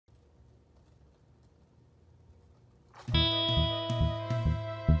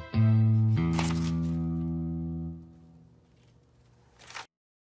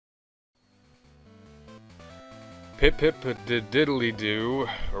Pip pip diddly doo,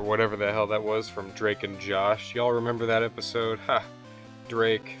 or whatever the hell that was from Drake and Josh. Y'all remember that episode? Ha!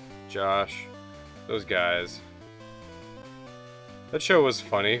 Drake, Josh, those guys. That show was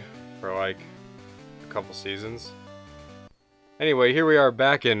funny for like a couple seasons. Anyway, here we are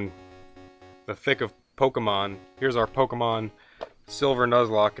back in the thick of Pokemon. Here's our Pokemon Silver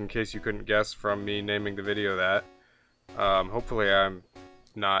Nuzlocke, in case you couldn't guess from me naming the video that. Hopefully I'm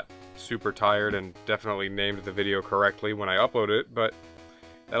not super tired and definitely named the video correctly when I upload it, but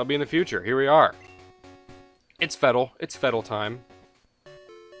that'll be in the future. Here we are. It's Fettle. It's Fettle time.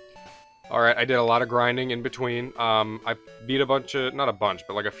 Alright, I did a lot of grinding in between. I beat a bunch of, not a bunch,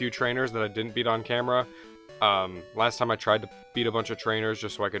 but like a few trainers that I didn't beat on camera. Last time I tried to beat a bunch of trainers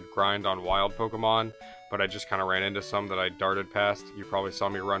just so I could grind on wild Pokemon, but I just kind of ran into some that I darted past. You probably saw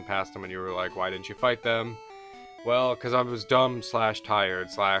me run past them and you were like, why didn't you fight them? Well, because I was dumb / tired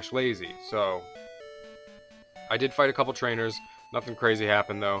 / lazy, so I did fight a couple trainers. Nothing crazy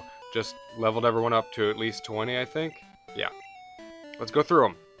happened though. Just leveled everyone up to at least 20, I think. Yeah. Let's go through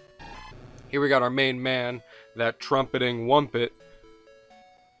them. Here we got our main man, that trumpeting Wumpet.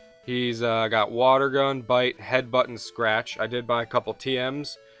 He's got Water Gun, Bite, Headbutt, and Scratch. I did buy a couple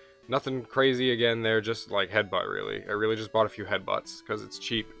TMs. Nothing crazy again there, just like Headbutt really. I really just bought a few Headbutts because it's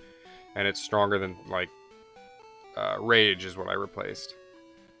cheap and it's stronger than like Rage is what I replaced.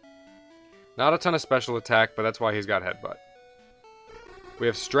 Not a ton of special attack, but that's why he's got Headbutt. We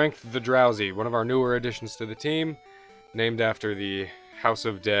have Strength the Drowsy, one of our newer additions to the team, named after the House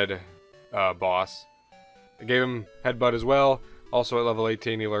of Dead boss. I gave him Headbutt as well. Also at level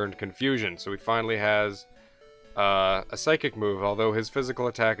 18 he learned Confusion, so he finally has a Psychic move, although his physical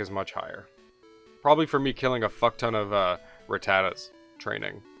attack is much higher. Probably for me killing a fuck ton of Rattatas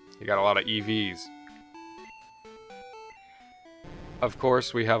training. He got a lot of EVs. Of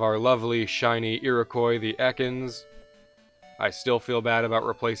course, we have our lovely, shiny Iroquois, the Ekans. I still feel bad about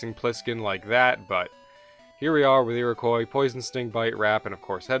replacing Pliskin like that, but here we are with Iroquois, Poison Sting, Bite, Wrap, and of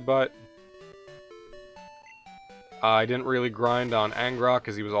course Headbutt. I didn't really grind on Angrok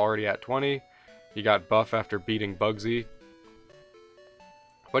because he was already at 20. He got buff after beating Bugsy.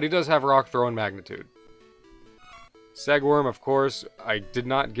 But he does have Rock Throw and Magnitude. Segworm, of course, I did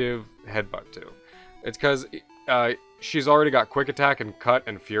not give Headbutt to. It's because she's already got Quick Attack and Cut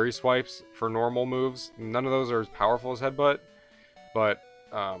and Fury Swipes for normal moves. None of those are as powerful as Headbutt. But,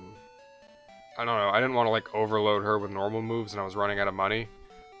 I don't know. I didn't want to, like, overload her with normal moves and I was running out of money.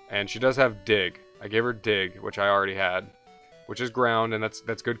 And she does have Dig. I gave her Dig, which I already had. Which is ground, and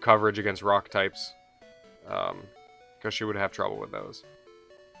that's good coverage against rock types. Because she would have trouble with those.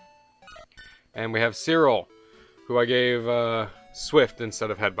 And we have Cyril, who I gave Swift instead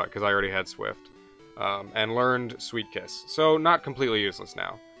of Headbutt, because I already had Swift. And learned Sweet Kiss. So, not completely useless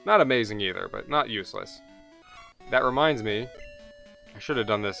now. Not amazing either, but not useless. That reminds me, I should have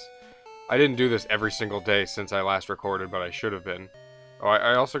done this. I didn't do this every single day since I last recorded, but I should have been. Oh,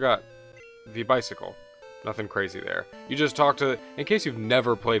 I also got the bicycle. Nothing crazy there. You just talk to, in case you've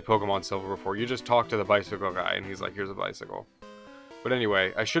never played Pokemon Silver before, you just talk to the bicycle guy, and he's like, here's a bicycle. But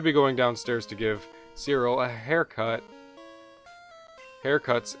anyway, I should be going downstairs to give Cyril a haircut.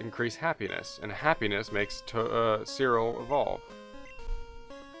 Haircuts increase happiness, and happiness makes Cyril evolve.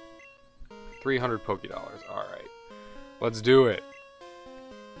 300 Pokédollars. Alright. Let's do it.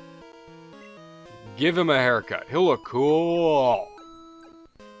 Give him a haircut. He'll look cool.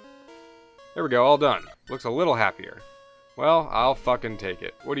 There we go, all done. Looks a little happier. Well, I'll fucking take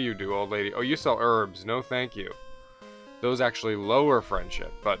it. What do you do, old lady? Oh, you sell herbs. No thank you. Those actually lower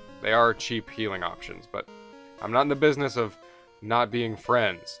friendship, but they are cheap healing options. But I'm not in the business of not being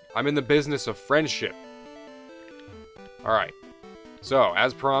friends. I'm in the business of friendship. Alright. So,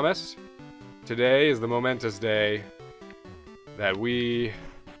 as promised, today is the momentous day that we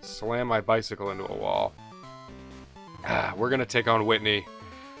slam my bicycle into a wall. We're gonna take on Whitney.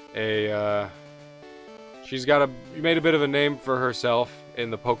 She's made a bit of a name for herself in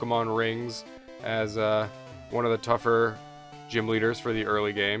the Pokemon rings as one of the tougher gym leaders for the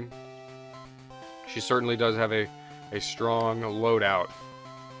early game. She certainly does have a strong loadout.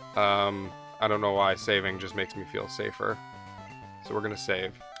 I don't know why saving just makes me feel safer. So we're gonna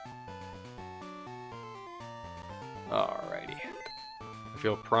save. Alrighty. I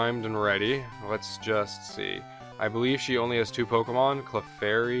feel primed and ready. Let's just see. I believe she only has 2 Pokemon,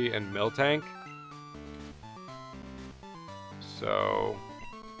 Clefairy and Miltank. So,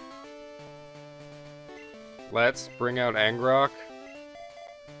 let's bring out Angrok.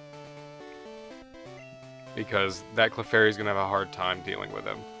 Because that Clefairy is going to have a hard time dealing with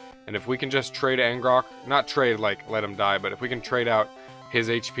him. And if we can just trade Angrok, not trade like let him die, but if we can trade out his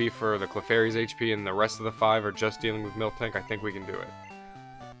HP for the Clefairy's HP, and the rest of the 5 are just dealing with Miltank, I think we can do it.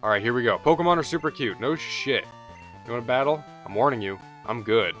 Alright, here we go. Pokemon are super cute. No shit. You want to battle? I'm warning you. I'm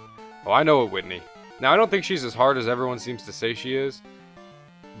good. Oh, I know it, Whitney. Now, I don't think she's as hard as everyone seems to say she is.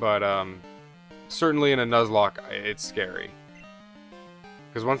 But, certainly in a Nuzlocke, it's scary.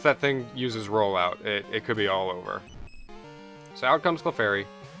 Because once that thing uses rollout, it could be all over. So out comes Clefairy.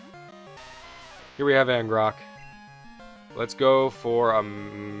 Here we have Angrok. Let's go for a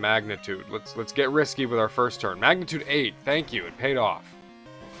Magnitude. Let's get risky with our first turn. Magnitude 8. Thank you. It paid off.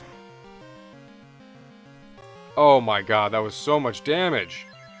 Oh my god, that was so much damage.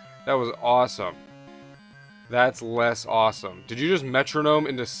 That was awesome. That's less awesome. Did you just metronome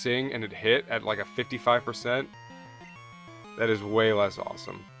into Sing and it hit at like a 55%? That is way less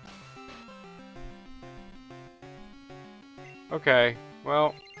awesome. Okay,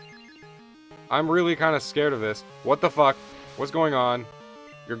 well, I'm really kind of scared of this. What the fuck? What's going on?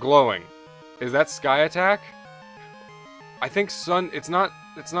 You're glowing. Is that Sky Attack? I think Sun... It's not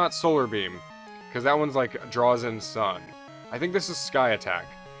Solar Beam. Because that one's like draws in Sun. I think this is Sky Attack.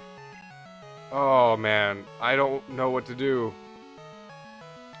 Oh man, I don't know what to do.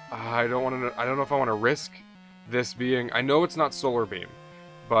 I don't know if I want to risk this being... I know it's not Solar Beam,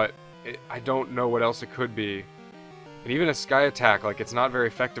 but I don't know what else it could be. And even a Sky Attack, like, it's not very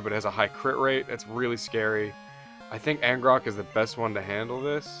effective, but it has a high crit rate. It's really scary. I think Angrok is the best one to handle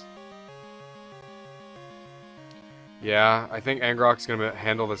this. Yeah, I think Angrok's gonna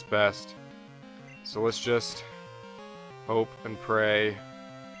handle this best. So let's just hope and pray.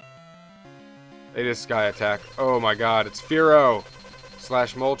 It is Sky Attack. Oh my god, it's Fearow /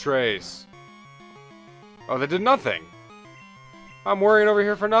 Moltres. Oh, that did nothing. I'm worrying over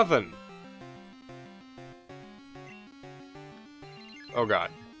here for nothing. Oh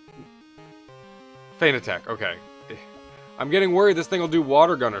god. Feint Attack, okay. I'm getting worried this thing will do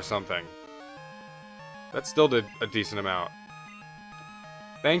Water Gun or something. That still did a decent amount.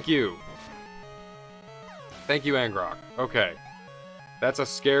 Thank you. Thank you, Angrok. Okay. That's a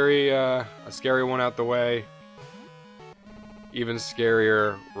scary one out the way. Even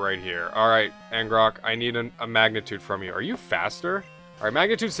scarier right here. Alright, Angrok, I need a Magnitude from you. Are you faster? Alright,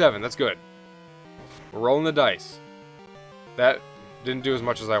 Magnitude 7, that's good. We're rolling the dice. That didn't do as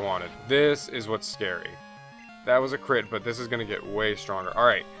much as I wanted. This is what's scary. That was a crit, but this is going to get way stronger.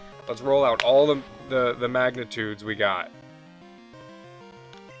 Alright, let's roll out all the Magnitudes we got.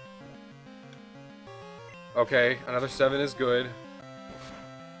 Okay, another 7 is good.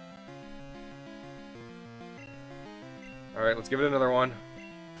 Alright, let's give it another one.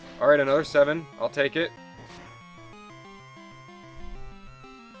 Alright, another 7. I'll take it.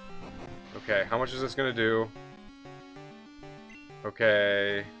 Okay, how much is this gonna do?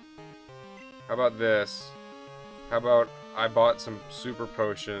 Okay. How about this? How about I bought some super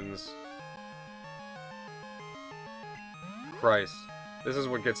potions? Christ. This is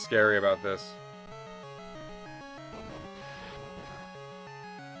what gets scary about this.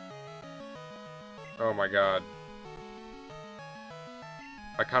 Oh my god.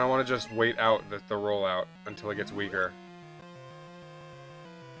 I kind of want to just wait out the rollout until it gets weaker.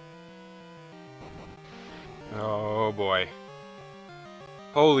 Oh boy.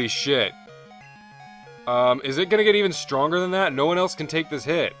 Holy shit. Is it gonna get even stronger than that? No one else can take this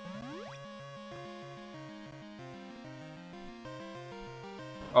hit.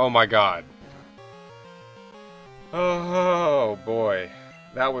 Oh my god. Oh boy.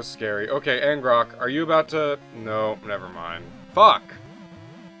 That was scary. Okay, Angrok, are you about to... No, never mind. Fuck!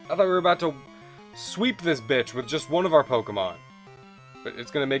 I thought we were about to sweep this bitch with just one of our Pokemon. But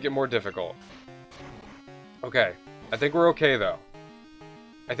it's gonna make it more difficult. Okay. I think we're okay, though.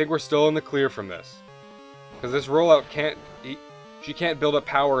 I think we're still in the clear from this. Because this rollout can't... She can't build up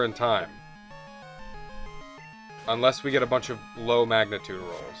power in time. Unless we get a bunch of low magnitude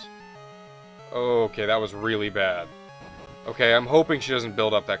rolls. Okay, that was really bad. Okay, I'm hoping she doesn't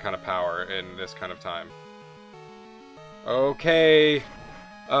build up that kind of power in this kind of time. Okay...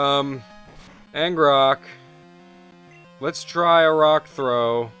 Angrok. Let's try a rock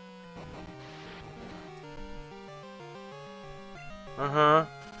throw. Uh-huh.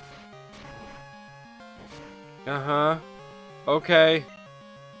 Uh-huh. Okay.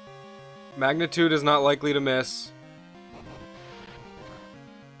 Magnitude is not likely to miss.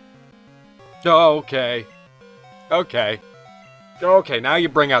 Oh, okay. Okay. Okay, now you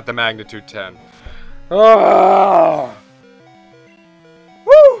bring out the Magnitude 10. Ah!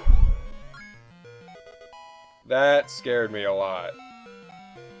 Woo! That scared me a lot.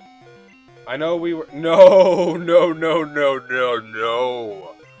 I know we were... No, no, no, no, no,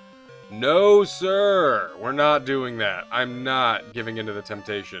 no. No, sir! We're not doing that. I'm not giving into the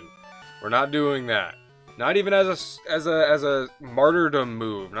temptation. We're not doing that. Not even as a martyrdom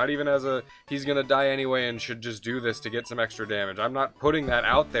move. Not even as a he's gonna die anyway and should just do this to get some extra damage. I'm not putting that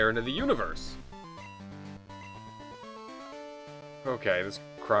out there into the universe. Okay, this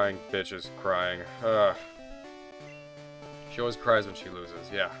crying bitch is crying. She always cries when she loses,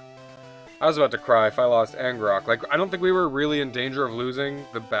 yeah. I was about to cry if I lost Angrok. Like, I don't think we were really in danger of losing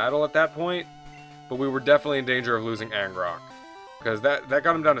the battle at that point, but we were definitely in danger of losing Angrok. Because that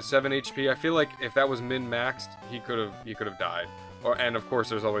got him down to 7 HP. I feel like if that was min-maxed, he could have died. And of course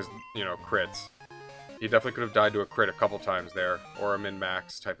there's always, you know, crits. He definitely could have died to a crit a couple times there, or a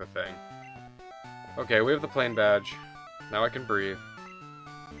min-max type of thing. Okay, we have the plane badge. Now I can breathe.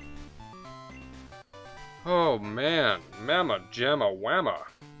 Oh man, Mamma Jamma Whamma.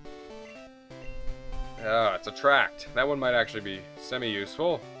 Yeah, it's a tract. That one might actually be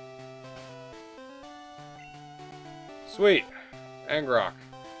semi-useful. Sweet. Angrok.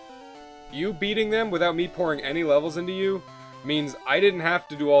 You beating them without me pouring any levels into you means I didn't have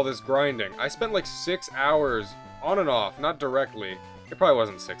to do all this grinding. I spent like 6 hours on and off, not directly. It probably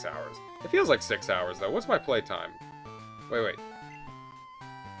wasn't 6 hours. It feels like 6 hours though. What's my playtime? Wait.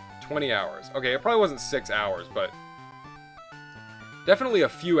 20 hours. Okay, it probably wasn't 6 hours, but definitely a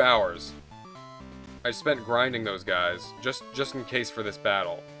few hours I spent grinding those guys, just in case for this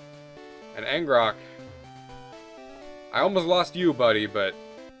battle. And Angrok, I almost lost you, buddy, but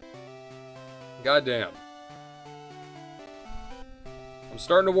goddamn. I'm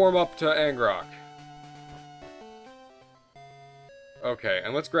starting to warm up to Angrok. Okay,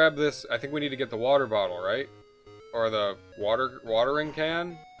 and let's grab this. I think we need to get the water bottle, right? Or the watering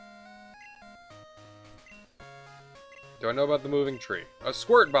can? Do I know about the moving tree? A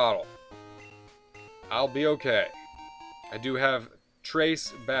squirt bottle! I'll be okay. I do have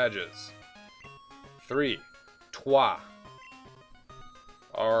trace badges. 3. Trois.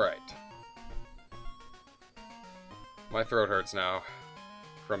 Alright. My throat hurts now.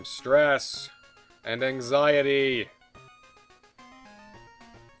 From stress and anxiety.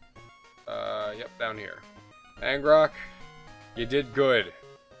 Yep, down here. Angrok, you did good.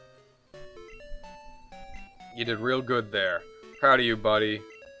 You did real good there. Proud of you, buddy.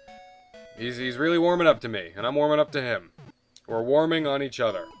 He's really warming up to me, and I'm warming up to him. We're warming on each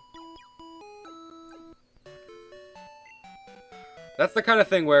other. That's the kind of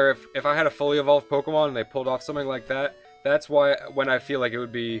thing where if I had a fully evolved Pokemon and they pulled off something like that, that's why when I feel like it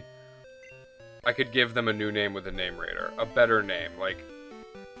would be... I could give them a new name with a name raider. A better name. Like,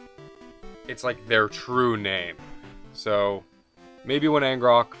 it's like their true name. So, maybe when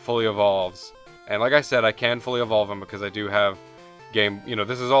Angrok fully evolves... And like I said, I can fully evolve him because I do have game... You know,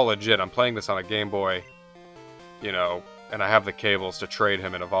 this is all legit. I'm playing this on a Game Boy, you know, and I have the cables to trade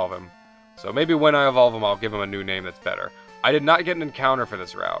him and evolve him. So maybe when I evolve him, I'll give him a new name that's better. I did not get an encounter for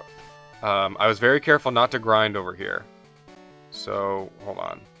this route. I was very careful not to grind over here. So, hold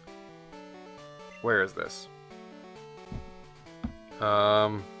on. Where is this?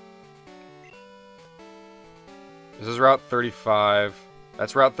 This is Route 35.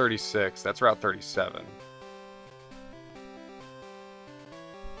 That's Route 36. That's Route 37.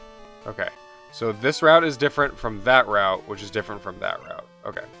 Okay. So this route is different from that route, which is different from that route.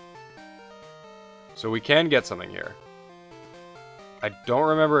 Okay. So we can get something here. I don't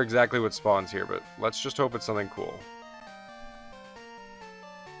remember exactly what spawns here, but let's just hope it's something cool.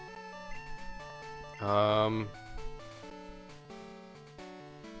 Not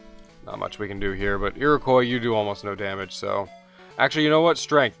much we can do here, but Iroquois, you do almost no damage, so... Actually, you know what?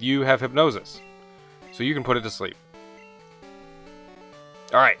 Strength. You have Hypnosis. So you can put it to sleep.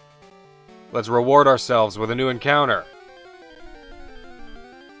 Alright. Let's reward ourselves with a new encounter.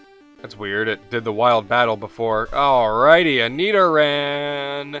 That's weird. It did the wild battle before. Alrighty, a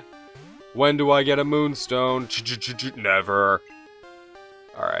Nidoran. When do I get a Moonstone? Never.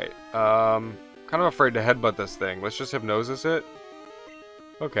 Alright. Kind of afraid to headbutt this thing. Let's just Hypnosis it.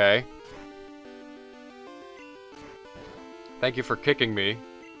 Okay. Thank you for kicking me.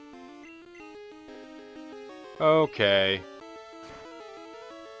 Okay.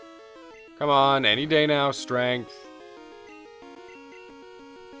 Come on, any day now, Strength.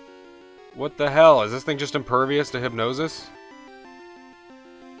 What the hell? Is this thing just impervious to Hypnosis?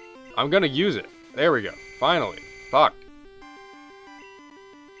 I'm gonna use it. There we go. Finally. Fuck.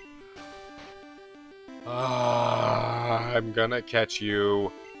 I'm gonna catch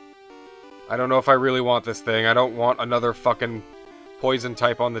you. I don't know if I really want this thing. I don't want another fucking poison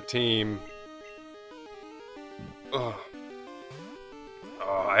type on the team. Ugh.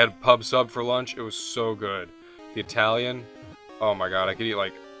 Oh, I had pub sub for lunch. It was so good. The Italian. Oh my god, I could eat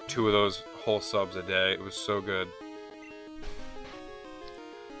like 2 of those whole subs a day. It was so good.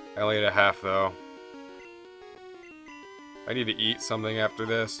 I only ate a half, though. I need to eat something after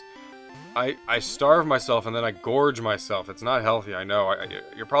this. I starve myself and then I gorge myself. It's not healthy, I know.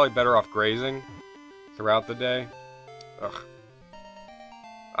 You're probably better off grazing throughout the day. Ugh.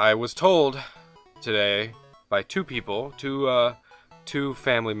 I was told today by 2 people, 2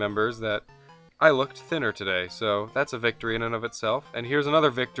 family members, that I looked thinner today, so that's a victory in and of itself. And here's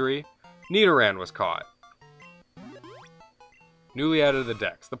another victory. Nidoran was caught. Newly added to the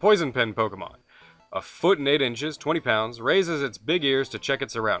dex. The Poison Pen Pokemon. A foot and 8 inches, 20 pounds, raises its big ears to check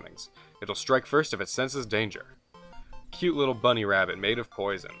its surroundings. It'll strike first if it senses danger. Cute little bunny rabbit made of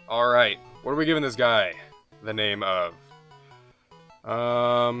poison. Alright, what are we giving this guy the name of?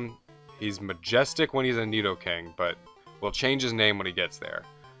 He's majestic when he's a Nidoking, but we'll change his name when he gets there.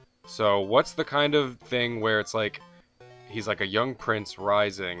 So, what's the kind of thing where it's like, he's like a young prince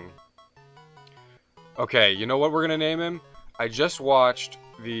rising? Okay, you know what we're gonna name him? I just watched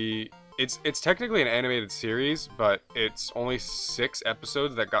the... It's technically an animated series, but it's only 6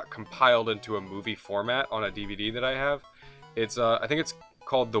 episodes that got compiled into a movie format on a DVD that I have. It's, I think it's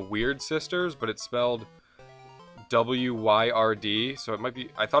called The Weird Sisters, but it's spelled W-Y-R-D, so it might be...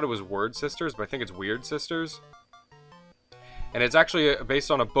 I thought it was Word Sisters, but I think it's Weird Sisters. And it's actually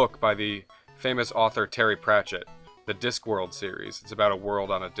based on a book by the famous author Terry Pratchett, the Discworld series. It's about a world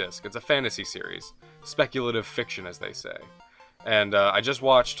on a disc. It's a fantasy series. Speculative fiction, as they say. And I just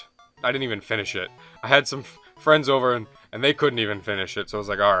watched... I didn't even finish it. I had some friends over, and they couldn't even finish it, so I was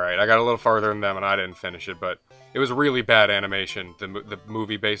like, alright, I got a little farther than them, and I didn't finish it, but it was really bad animation, the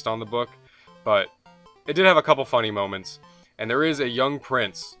movie based on the book. But it did have a couple funny moments, and there is a young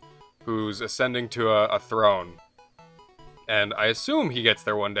prince who's ascending to a throne. And I assume he gets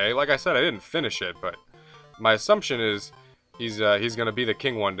there one day. Like I said, I didn't finish it, but my assumption is he's gonna be the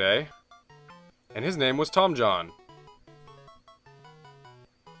king one day. And his name was Tom John.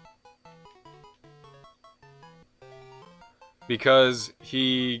 Because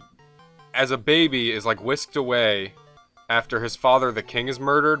he, as a baby, is like whisked away after his father, the king, is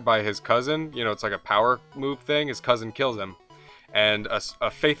murdered by his cousin. You know, it's like a power move thing. His cousin kills him. And a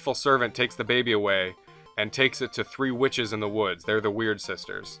faithful servant takes the baby away and takes it to 3 witches in the woods. They're the Weird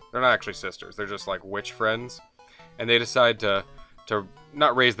Sisters. They're not actually sisters. They're just like witch friends. And they decide to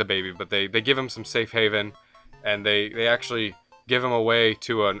not raise the baby, but they give him some safe haven. And they actually give him away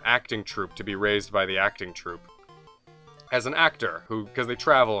to an acting troupe to be raised by the acting troupe. As an actor, because they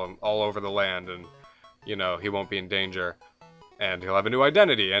travel all over the land, and, you know, he won't be in danger. And he'll have a new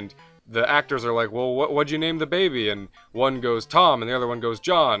identity. And the actors are like, well, what'd you name the baby? And one goes Tom, and the other one goes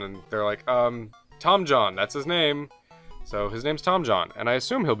John. And they're like, Tom John, that's his name. So his name's Tom John, and I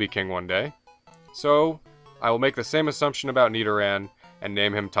assume he'll be king one day. So I will make the same assumption about Nidoran and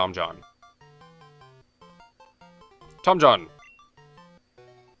name him Tom John. Tom John.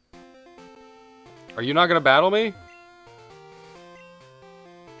 Are you not gonna battle me?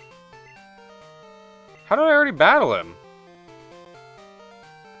 How did I already battle him?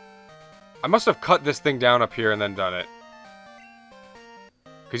 I must have cut this thing down up here and then done it.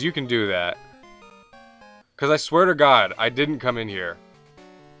 Because you can do that. Because I swear to God, I didn't come in here.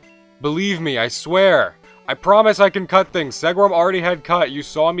 Believe me, I swear. I promise I can cut things. Segworm already had cut. You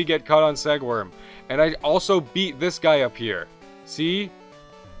saw me get cut on Segworm. And I also beat this guy up here. See?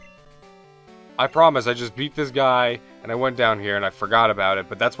 I promise I just beat this guy and I went down here and I forgot about it.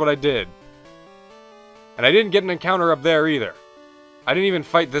 But that's what I did. And I didn't get an encounter up there either. I didn't even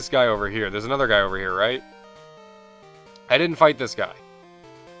fight this guy over here. There's another guy over here, right? I didn't fight this guy.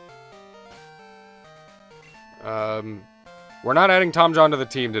 We're not adding Tom John to the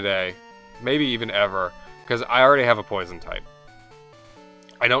team today. Maybe even ever. Because I already have a poison type.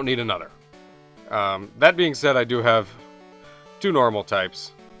 I don't need another. That being said, I do have 2 normal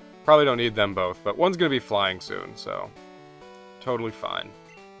types. Probably don't need them both, but one's going to be flying soon, so totally fine.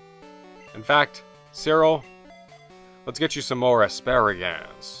 In fact, Cyril, let's get you some more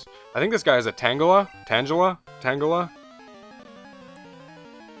asparagus. I think this guy is a Tangela? Tangela? Tangela?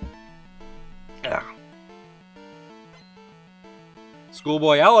 Yeah.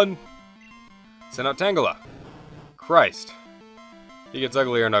 Schoolboy Alan! Send out Tangela. Christ. He gets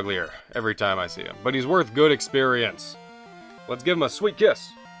uglier and uglier every time I see him. But he's worth good experience. Let's give him a sweet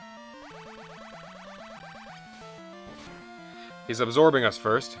kiss. He's absorbing us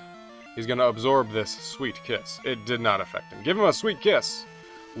first. He's gonna absorb this sweet kiss. It did not affect him. Give him a sweet kiss.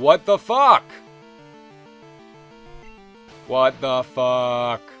 What the fuck? What the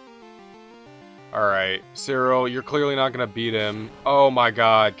fuck? Alright, Cyril, you're clearly not gonna beat him. Oh my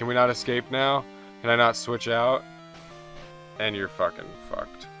god, can we not escape now? Can I not switch out? And you're fucking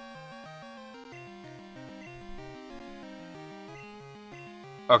fucked.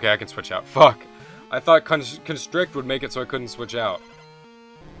 Okay, I can switch out. Fuck. I thought Constrict would make it so I couldn't switch out.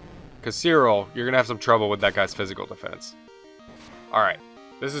 Because Cyril, you're going to have some trouble with that guy's physical defense. Alright.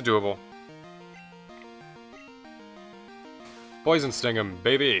 This is doable. Poison Sting him,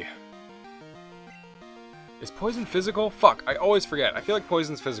 baby. Is poison physical? Fuck, I always forget. I feel like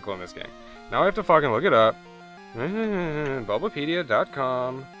poison's physical in this game. Now I have to fucking look it up.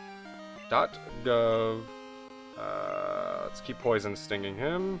 Bulbapedia.com .gov. Let's keep poison stinging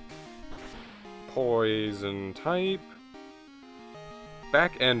him. Poison type.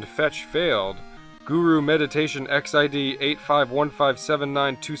 Back end fetch failed. Guru Meditation XID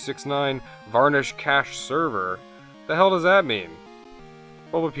 851579269 Varnish Cache Server. The hell does that mean?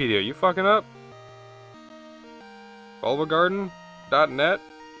 Bulbapedia, you fucking up? Bulbagarden.net?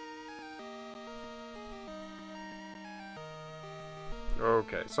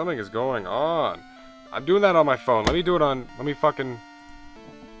 Okay, something is going on. I'm doing that on my phone. Let me do it on... Let me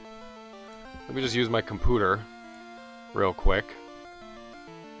just use my computer real quick.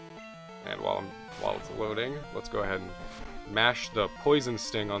 And while it's loading, let's go ahead and mash the poison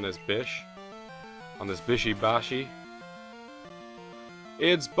sting on this bish. On this bishy bashi.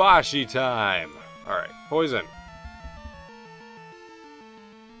 It's bashi time! Alright, poison.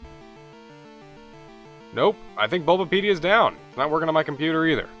 Nope, I think Bulbapedia's down. It's not working on my computer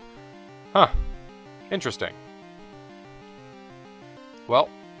either. Huh. Interesting. Well,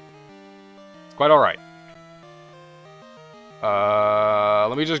 it's quite alright.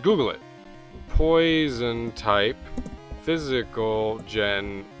 Let me just Google it. Poison type, physical,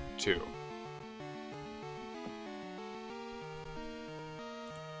 Gen 2.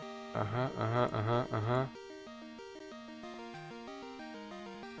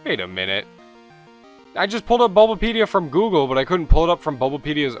 Wait a minute. I just pulled up Bulbapedia from Google, but I couldn't pull it up from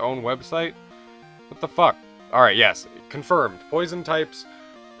Bulbapedia's own website? What the fuck? Alright, yes. Confirmed. Poison types,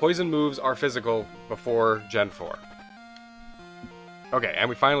 poison moves are physical before Gen 4. Okay, and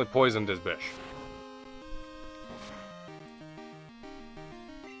we finally poisoned his bish.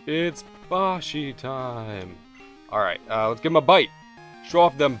 It's Bashi time. Alright, let's give him a bite. Show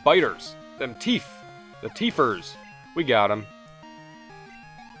off them biters. Them teeth. The teethers. We got him.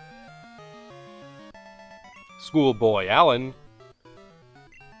 Schoolboy Alan.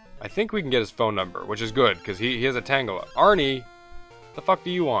 I think we can get his phone number, which is good, because he has a tangle up. Arnie, the fuck do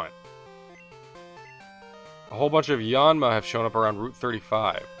you want? A whole bunch of Yanma have shown up around Route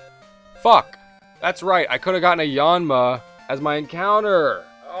 35. Fuck! That's right, I could have gotten a Yanma as my encounter!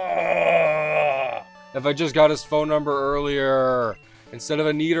 Oh, if I just got his phone number earlier, instead of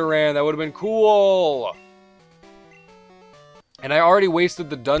a Nidoran, that would have been cool! And I already wasted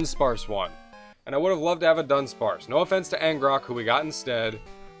the Dunsparce one. And I would have loved to have a Dunsparce. No offense to Angrok, who we got instead,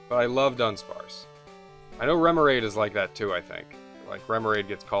 but I love Dunsparce. I know Remoraid is like that too, I think. Like, Remoraid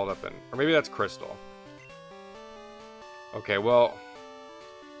gets called up in... Or maybe that's Crystal. Okay, well...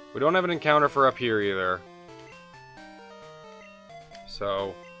 We don't have an encounter for up here either.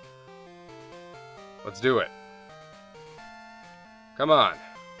 So... Let's do it. Come on.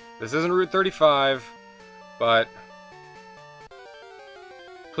 This isn't Route 35, but...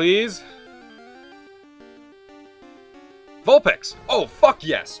 Please? Vulpix! Oh, fuck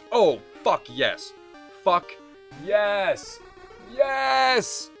yes! Oh, fuck yes! Fuck yes!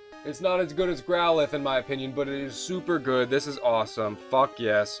 Yes! It's not as good as Growlithe in my opinion, but it is super good. This is awesome. Fuck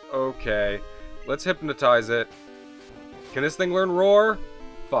yes. Okay. Let's hypnotize it. Can this thing learn Roar?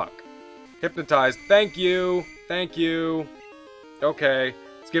 Fuck. Hypnotize. Thank you! Thank you! Okay.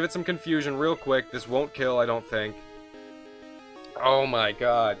 Let's give it some confusion real quick. This won't kill, I don't think. Oh my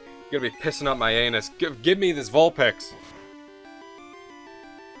god. You're gonna be pissing up my anus. Give me this Vulpix!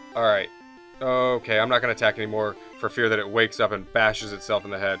 Alright. Okay, I'm not going to attack anymore for fear that it wakes up and bashes itself in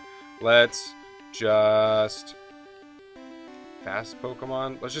the head. Let's just... Fast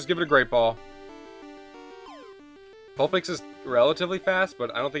Pokemon? Let's just give it a Great Ball. Vulpix is relatively fast,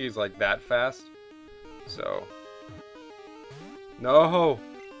 but I don't think he's like that fast. So... No!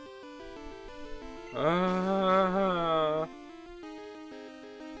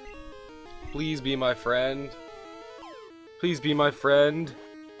 Please be my friend. Please be my friend.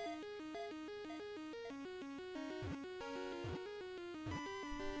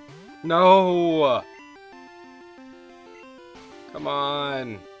 No! Come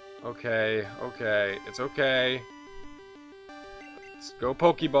on. Okay, okay. It's okay. Let's go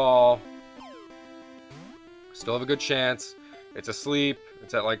Pokeball. Still have a good chance. It's asleep.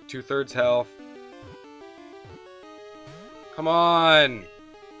 It's at like 2/3 health. Come on!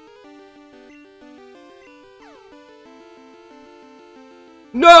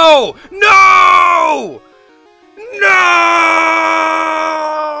 No! No!